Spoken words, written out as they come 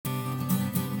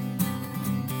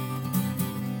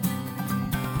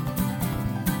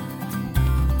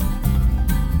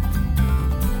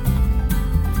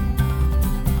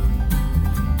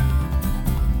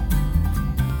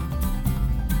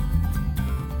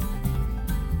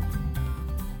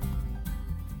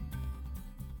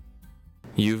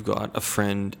You've got a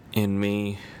friend in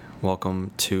me.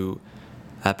 Welcome to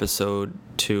episode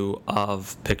 2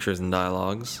 of Pictures and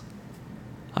Dialogues.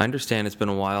 I understand it's been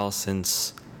a while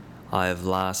since I've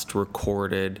last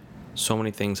recorded. So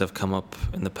many things have come up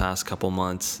in the past couple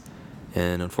months,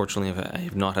 and unfortunately I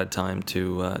have not had time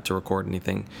to record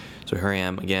anything. So here I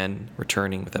am again,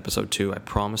 returning with episode 2. I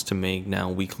promise to make now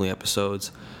weekly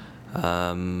episodes.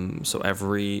 So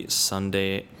every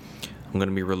Sunday I'm going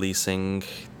to be releasing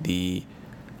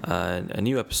a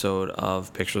new episode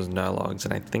of Pictures and Dialogues,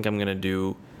 and I think I'm going to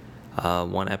do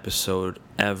one episode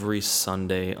every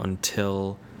Sunday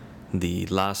until the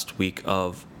last week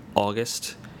of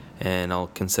August, and I'll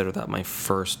consider that my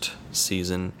first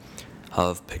season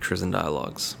of Pictures and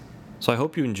Dialogues. So I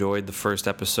hope you enjoyed the first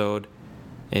episode.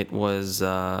 It was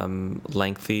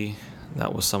lengthy.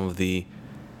 That was some of the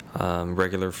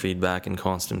regular feedback and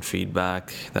constant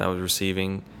feedback that I was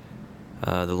receiving.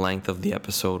 The length of the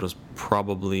episode was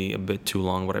probably a bit too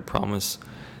long, but I promise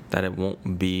that it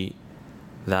won't be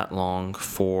that long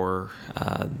for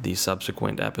the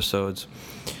subsequent episodes.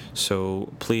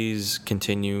 So please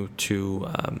continue to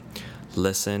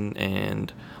listen,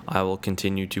 and I will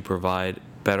continue to provide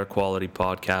better quality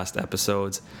podcast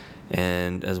episodes,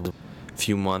 and as a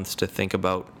few months to think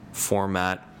about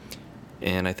format.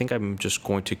 And I think I'm just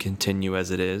going to continue as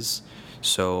it is,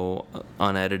 so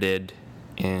unedited,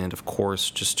 and of course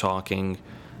just talking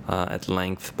at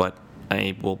length, but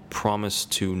I will promise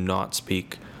to not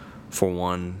speak for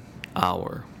 1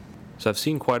 hour. So I've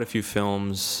seen quite a few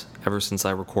films ever since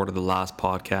I recorded the last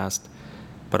podcast,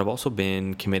 but I've also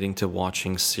been committing to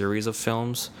watching series of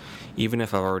films, even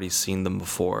if I've already seen them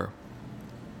before.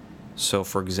 So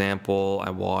for example, I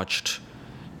watched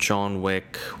John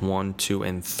Wick 1, 2,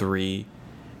 and 3,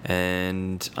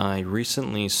 and I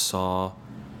recently saw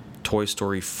Toy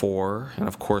Story 4, and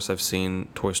of course I've seen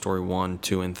Toy Story 1,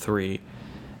 2, and 3,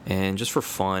 and just for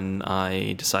fun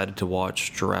I decided to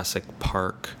watch Jurassic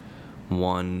Park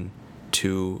 1,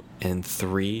 2, and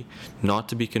 3, not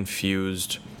to be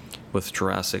confused with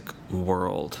Jurassic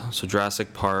World. So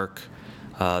Jurassic Park,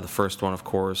 the first one, of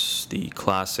course, the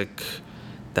classic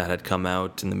that had come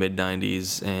out in the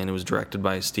mid-90s, and it was directed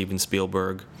by Steven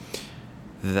Spielberg.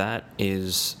 That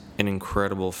is an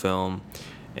incredible film.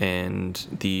 And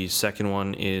the second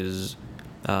one is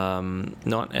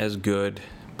not as good,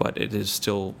 but it is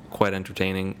still quite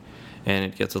entertaining, and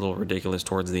it gets a little ridiculous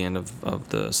towards the end of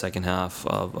the second half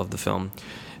of the film.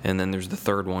 And then there's the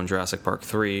third one, Jurassic Park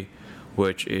 3,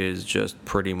 which is just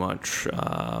pretty much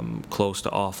close to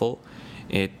awful.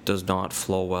 It does not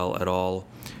flow well at all.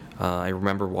 I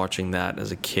remember watching that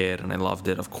as a kid, and I loved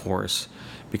it, of course,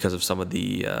 because of some of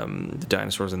the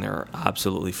dinosaurs in there are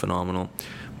absolutely phenomenal.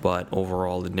 But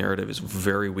overall, the narrative is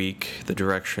very weak, the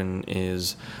direction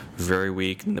is very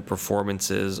weak, and the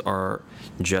performances are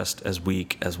just as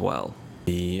weak as well.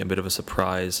 A bit of a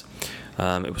surprise.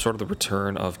 It was sort of the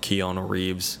return of Keanu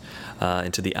Reeves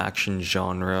into the action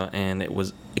genre, and it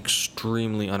was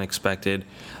extremely unexpected.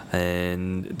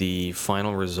 And the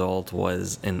final result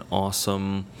was an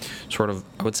awesome sort of,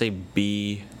 I would say,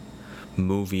 B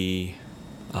movie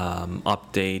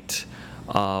update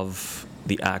of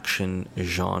the action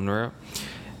genre.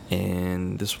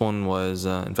 And this one was,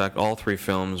 in fact, all 3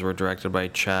 films were directed by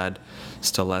Chad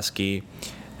Stahelski.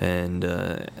 And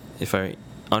if I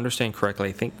understand correctly,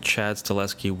 I think Chad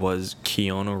Stahelski was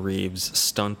Keanu Reeves'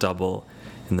 stunt double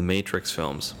in the Matrix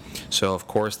films. So, of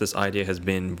course, this idea has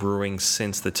been brewing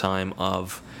since the time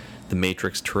of the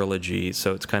Matrix trilogy.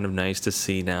 So it's kind of nice to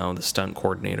see now the stunt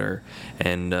coordinator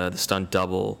and the stunt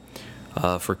double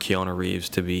for Keanu Reeves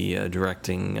to be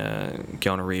directing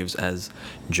Keanu Reeves as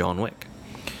John Wick.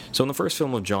 So in the first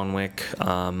film of John Wick,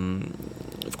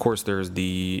 of course, there's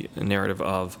the narrative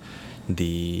of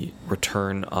the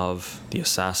return of the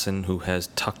assassin who has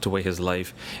tucked away his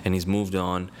life and he's moved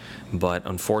on, but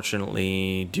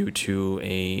unfortunately, due to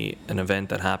an event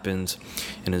that happens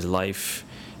in his life,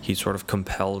 he's sort of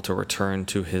compelled to return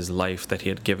to his life that he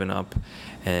had given up.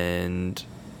 And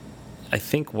I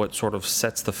think what sort of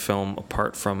sets the film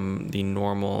apart from the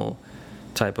normal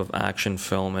type of action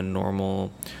film and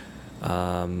normal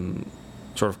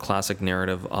sort of classic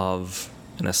narrative of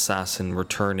an assassin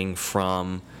returning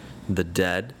from the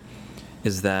dead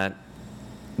is that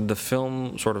the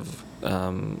film sort of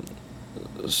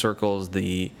circles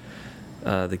the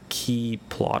key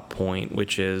plot point,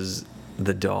 which is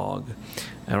the dog.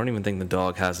 I don't even think the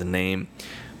dog has a name,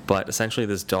 but essentially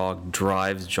this dog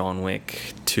drives John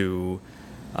Wick to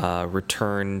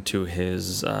return to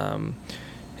his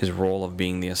role of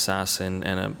being the assassin,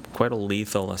 and quite a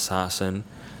lethal assassin,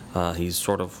 He's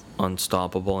sort of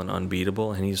unstoppable and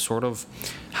unbeatable, and he sort of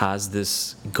has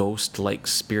this ghost-like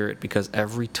spirit because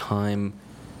every time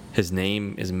his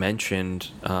name is mentioned,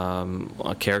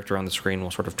 a character on the screen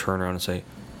will sort of turn around and say,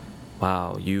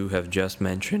 "Wow, you have just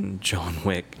mentioned John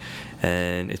Wick,"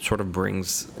 and it sort of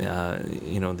brings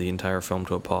the entire film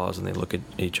to a pause, and they look at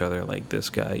each other like this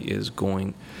guy is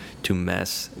going to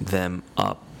mess them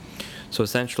up. So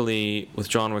essentially, with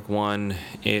John Wick 1,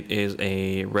 it is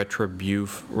a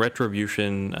retribution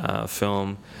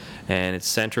film, and it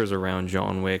centers around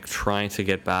John Wick trying to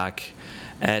get back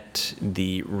at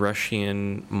the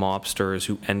Russian mobsters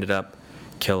who ended up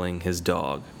killing his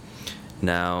dog.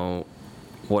 Now,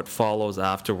 what follows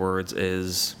afterwards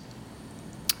is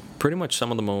pretty much some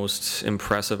of the most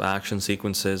impressive action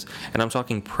sequences, and I'm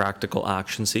talking practical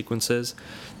action sequences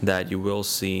that you will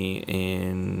see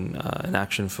in an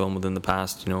action film within the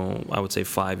past, I would say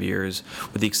 5 years,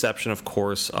 with the exception, of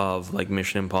course, of like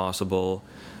Mission Impossible.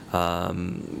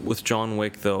 With John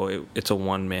Wick, though, it's a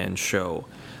one-man show.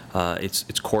 It's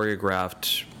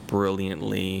choreographed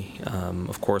brilliantly.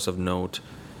 Of course, of note,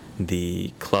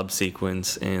 the club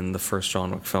sequence in the first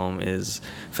John Wick film is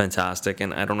fantastic,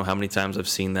 and I don't know how many times I've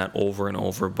seen that over and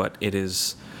over, but it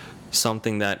is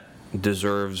something that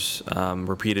deserves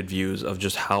repeated views of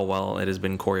just how well it has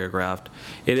been choreographed.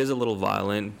 It is a little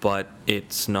violent, but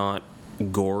it's not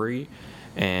gory,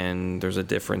 and there's a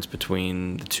difference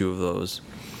between the two of those.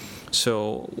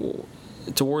 So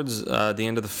towards the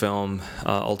end of the film,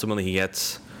 ultimately he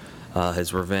gets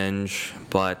his revenge,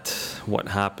 but what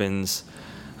happens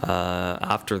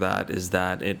after that is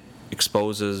that it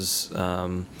exposes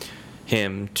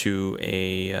him to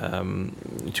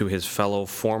to his fellow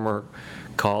former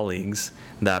colleagues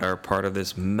that are part of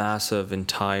this massive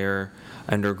entire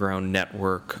underground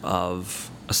network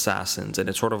of assassins, and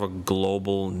it's sort of a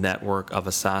global network of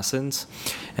assassins,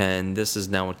 and this is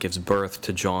now what gives birth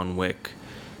to John Wick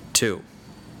 2.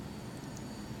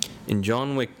 In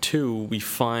John Wick 2, we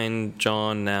find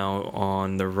John now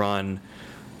on the run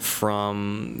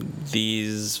from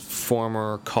these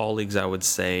former colleagues, I would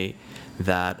say,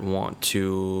 that want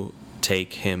to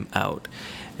take him out.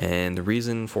 And the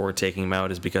reason for taking him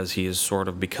out is because he has sort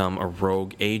of become a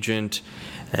rogue agent,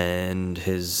 and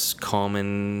his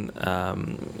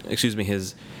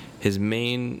his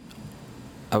main,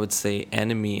 I would say,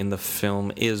 enemy in the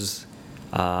film is,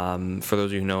 for those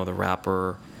of you who know, the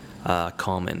rapper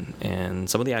Common. And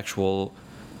some of the actual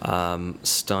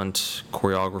stunt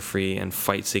choreography and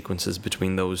fight sequences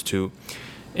between those two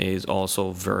is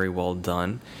also very well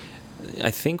done.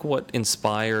 I think what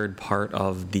inspired part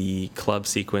of the club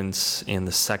sequence in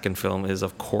the second film is,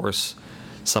 of course,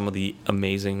 some of the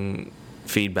amazing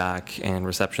feedback and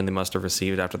reception they must have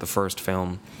received after the first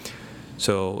film.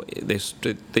 So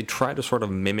they try to sort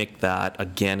of mimic that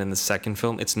again in the second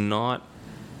film. It's not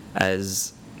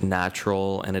as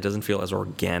natural, and it doesn't feel as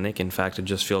organic. In fact, it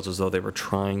just feels as though they were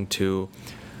trying to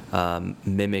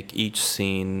mimic each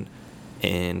scene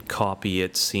and copy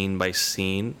it scene by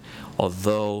scene.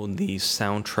 Although the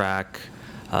soundtrack,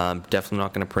 definitely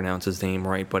not going to pronounce his name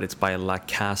right, but it's by La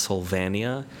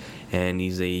Castlevania, and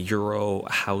he's a Euro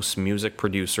house music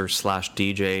producer /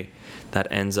 DJ that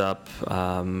ends up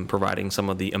providing some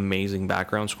of the amazing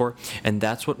background score. And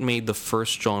that's what made the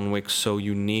first John Wick so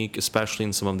unique, especially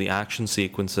in some of the action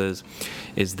sequences,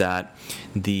 is that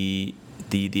the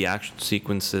action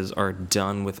sequences are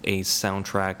done with a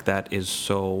soundtrack that is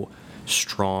so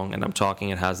strong. And I'm talking,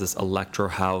 it has this electro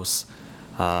house,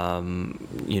 also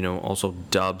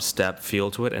dubstep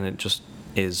feel to it, and it just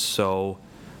is so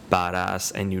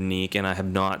badass and unique, and I have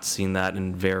not seen that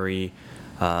in very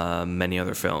many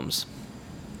other films.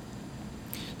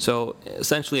 So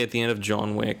essentially at the end of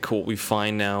John Wick, what we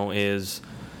find now is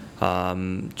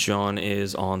John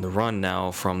is on the run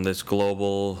now from this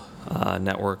global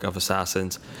network of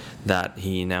assassins that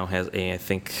he now has I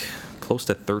think close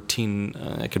to 13,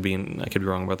 I could be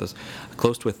wrong about this,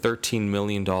 close to a $13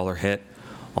 million hit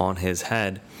on his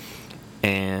head,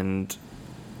 and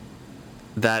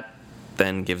that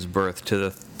then gives birth to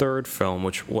the third film,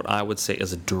 which what I would say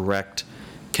is a direct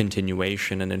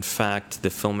continuation. And in fact, the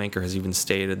filmmaker has even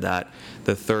stated that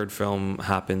the third film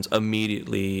happens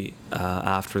immediately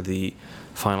after the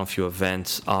final few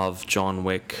events of John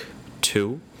Wick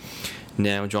 2.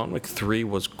 Now, John Wick 3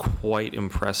 was quite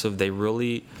impressive. They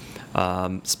really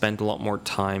spent a lot more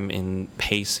time in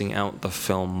pacing out the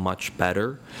film much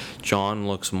better. John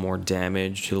looks more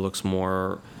damaged. He looks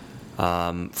more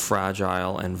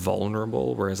fragile and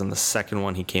vulnerable, whereas in the second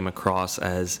one he came across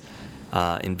as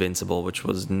invincible, which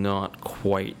was not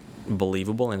quite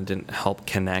believable, and it didn't help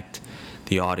connect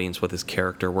the audience with his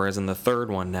character. Whereas in the third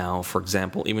one now, for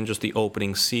example, even just the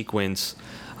opening sequence,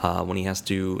 when he has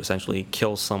to essentially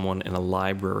kill someone in a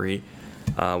library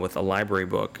with a library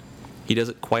book, he does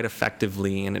it quite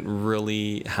effectively, and it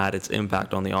really had its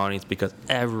impact on the audience because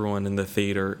everyone in the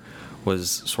theater was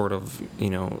sort of,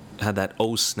 had that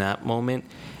oh snap moment.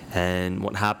 And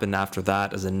what happened after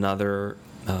that is another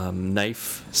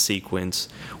knife sequence,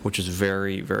 which is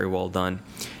very, very well done.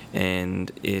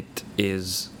 And it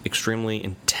is extremely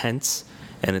intense,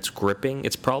 and it's gripping.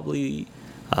 It's probably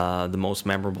the most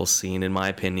memorable scene, in my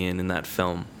opinion, in that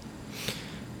film.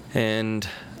 And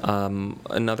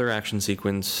another action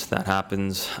sequence that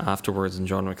happens afterwards in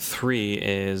John Wick 3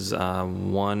 is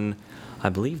one, I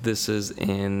believe this is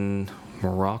in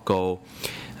Morocco,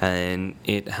 and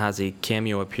it has a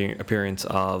cameo appearance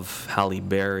of Halle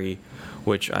Berry,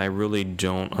 which I really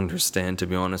don't understand, to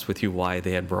be honest with you, why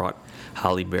they had brought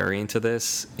Halle Berry into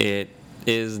this. It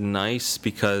is nice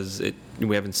because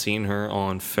we haven't seen her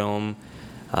on film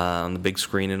on the big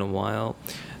screen in a while,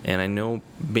 and I know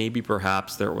maybe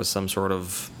perhaps there was some sort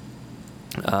of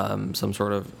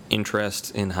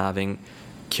interest in having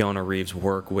Keanu Reeves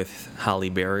work with Halle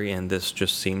Berry, and this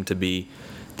just seemed to be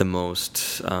the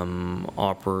most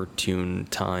opportune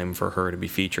time for her to be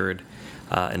featured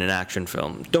in an action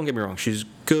film. Don't get me wrong, she's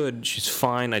good, she's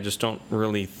fine, I just don't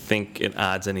really think it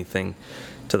adds anything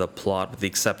to the plot, with the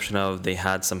exception of they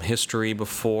had some history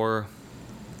before,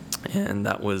 and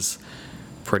that was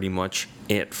pretty much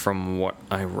it from what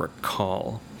I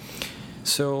recall.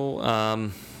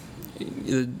 So,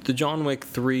 the John Wick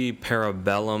 3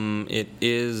 Parabellum, it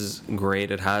is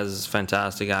great. It has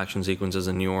fantastic action sequences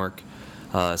in New York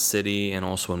City and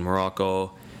also in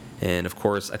Morocco. And of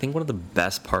course, I think one of the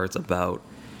best parts about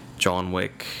John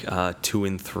Wick 2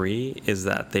 and 3 is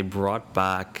that they brought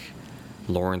back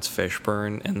Lawrence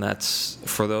Fishburne, and that's,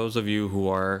 for those of you who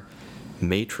are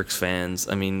Matrix fans,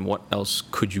 I mean, what else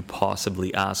could you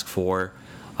possibly ask for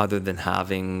other than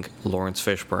having Lawrence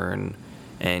Fishburne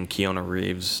and Keanu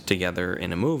Reeves together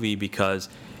in a movie? Because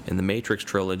in the Matrix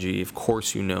trilogy, of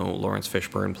course, Lawrence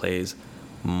Fishburne plays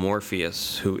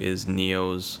Morpheus, who is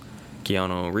Neo's,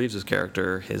 Keanu Reeves'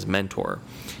 character, his mentor.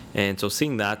 And so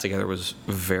seeing that together was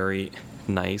very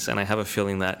nice, and I have a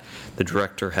feeling that the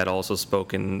director had also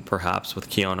spoken perhaps with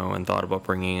Keanu and thought about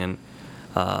bringing in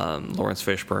Lawrence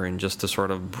Fishburne just to sort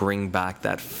of bring back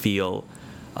that feel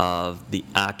of the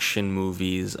action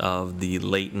movies of the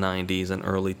late 90s and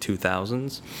early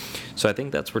 2000s. So I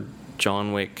think that's where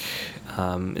John Wick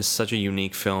is such a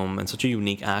unique film and such a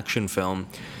unique action film,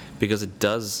 because it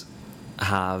does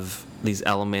have these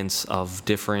elements of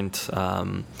different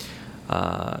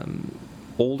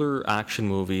older action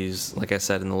movies, like I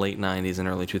said, in the late 90s and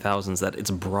early 2000s, that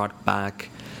it's brought back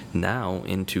now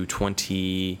into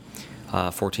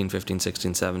 2014, 15,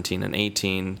 16, 17, and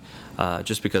 18,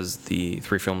 just because the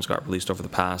three films got released over the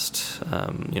past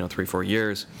 3-4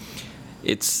 years.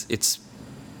 It's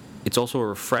also a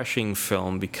refreshing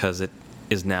film because it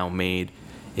is now made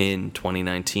in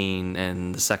 2019,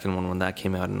 and the second one when that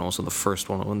came out, and also the first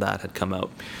one when that had come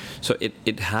out. So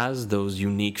it has those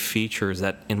unique features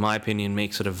that, in my opinion,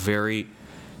 makes it a very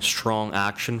strong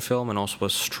action film and also a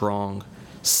strong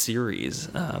series.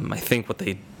 I think what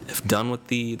they have done with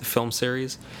the film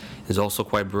series is also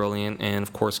quite brilliant, and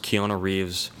of course Keanu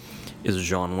Reeves is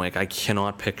John Wick. I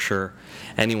cannot picture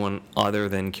anyone other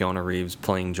than Keanu Reeves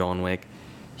playing John Wick.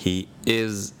 He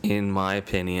is, in my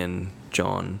opinion,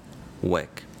 John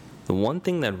Wick. The one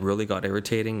thing that really got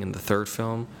irritating in the third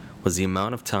film was the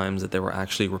amount of times that they were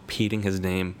actually repeating his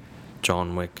name,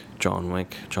 John Wick, John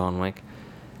Wick, John Wick.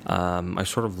 I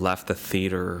sort of left the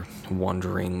theater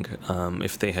wondering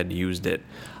if they had used it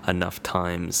enough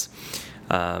times.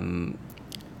 One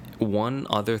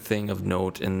other thing of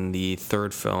note in the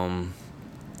third film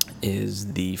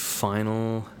is the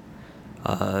final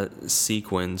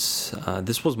sequence.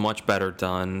 This was much better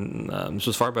done. This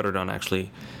was far better done, actually,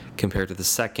 compared to the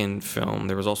second film.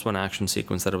 There was also an action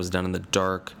sequence that it was done in the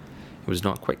dark. It was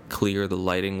not quite clear. The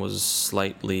lighting was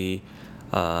slightly,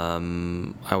 I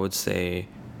would say,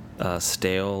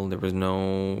 stale. There was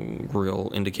no real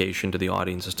indication to the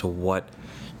audience as to what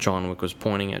John Wick was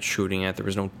pointing at, shooting at. There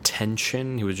was no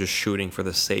tension. He was just shooting for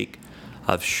the sake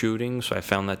of shooting. So I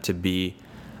found that to be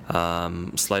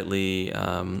slightly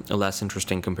less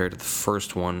interesting compared to the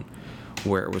first one,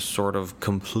 where it was sort of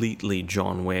completely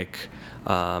John Wick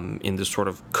in this sort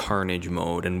of carnage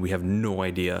mode, and we have no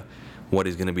idea what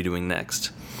he's going to be doing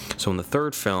next. So in the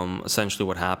third film, essentially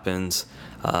what happens,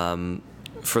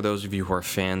 for those of you who are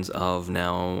fans of,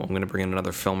 now I'm going to bring in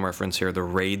another film reference here, the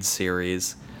Raid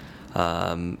series.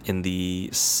 In the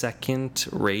second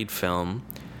Raid film,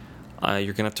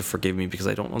 You're gonna have to forgive me because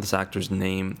I don't know this actor's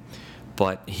name,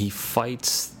 but he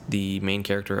fights the main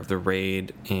character of The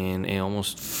Raid in a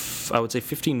almost, I would say,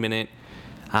 15-minute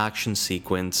action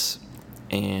sequence,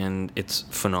 and it's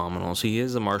phenomenal. So he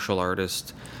is a martial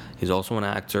artist. He's also an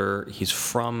actor. He's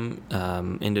from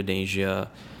Indonesia,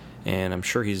 and I'm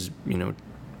sure he's,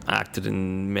 acted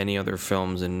in many other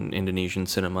films in Indonesian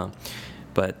cinema.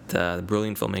 But the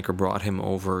brilliant filmmaker brought him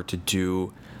over to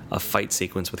do a fight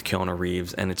sequence with Keanu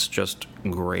Reeves, and it's just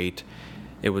great.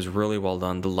 It was really well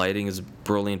done. The lighting is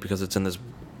brilliant because it's in this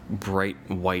bright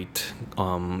white,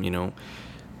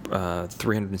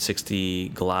 360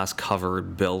 glass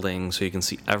covered building, so you can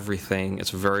see everything. It's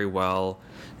very well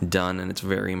done, and it's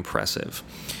very impressive.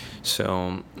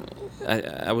 So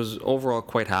I was overall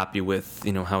quite happy with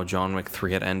how John Wick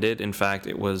 3 had ended. In fact,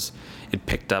 it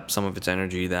picked up some of its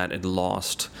energy that it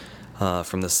lost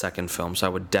from the second film. So I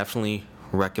would definitely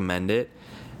recommend it.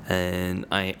 And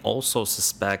I also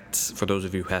suspect, for those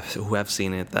of you who have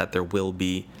seen it, that there will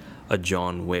be a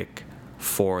John Wick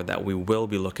 4 that we will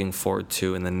be looking forward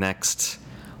to in the next,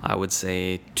 I would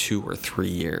say, 2 or 3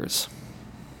 years.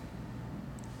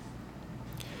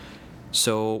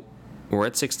 So we're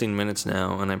at 16 minutes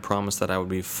now, and I promised that I would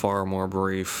be far more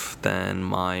brief than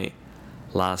my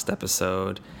last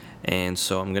episode. And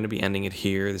so I'm going to be ending it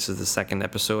here. This is the second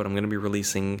episode. I'm going to be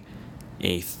releasing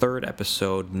a third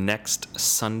episode next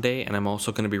Sunday, and I'm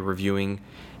also going to be reviewing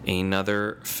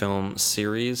another film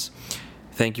series.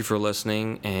 Thank you for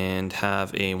listening, and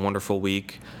have a wonderful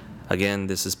week. Again,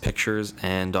 this is Pictures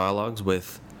and Dialogues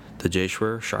with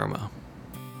Tejeshwar Sharma.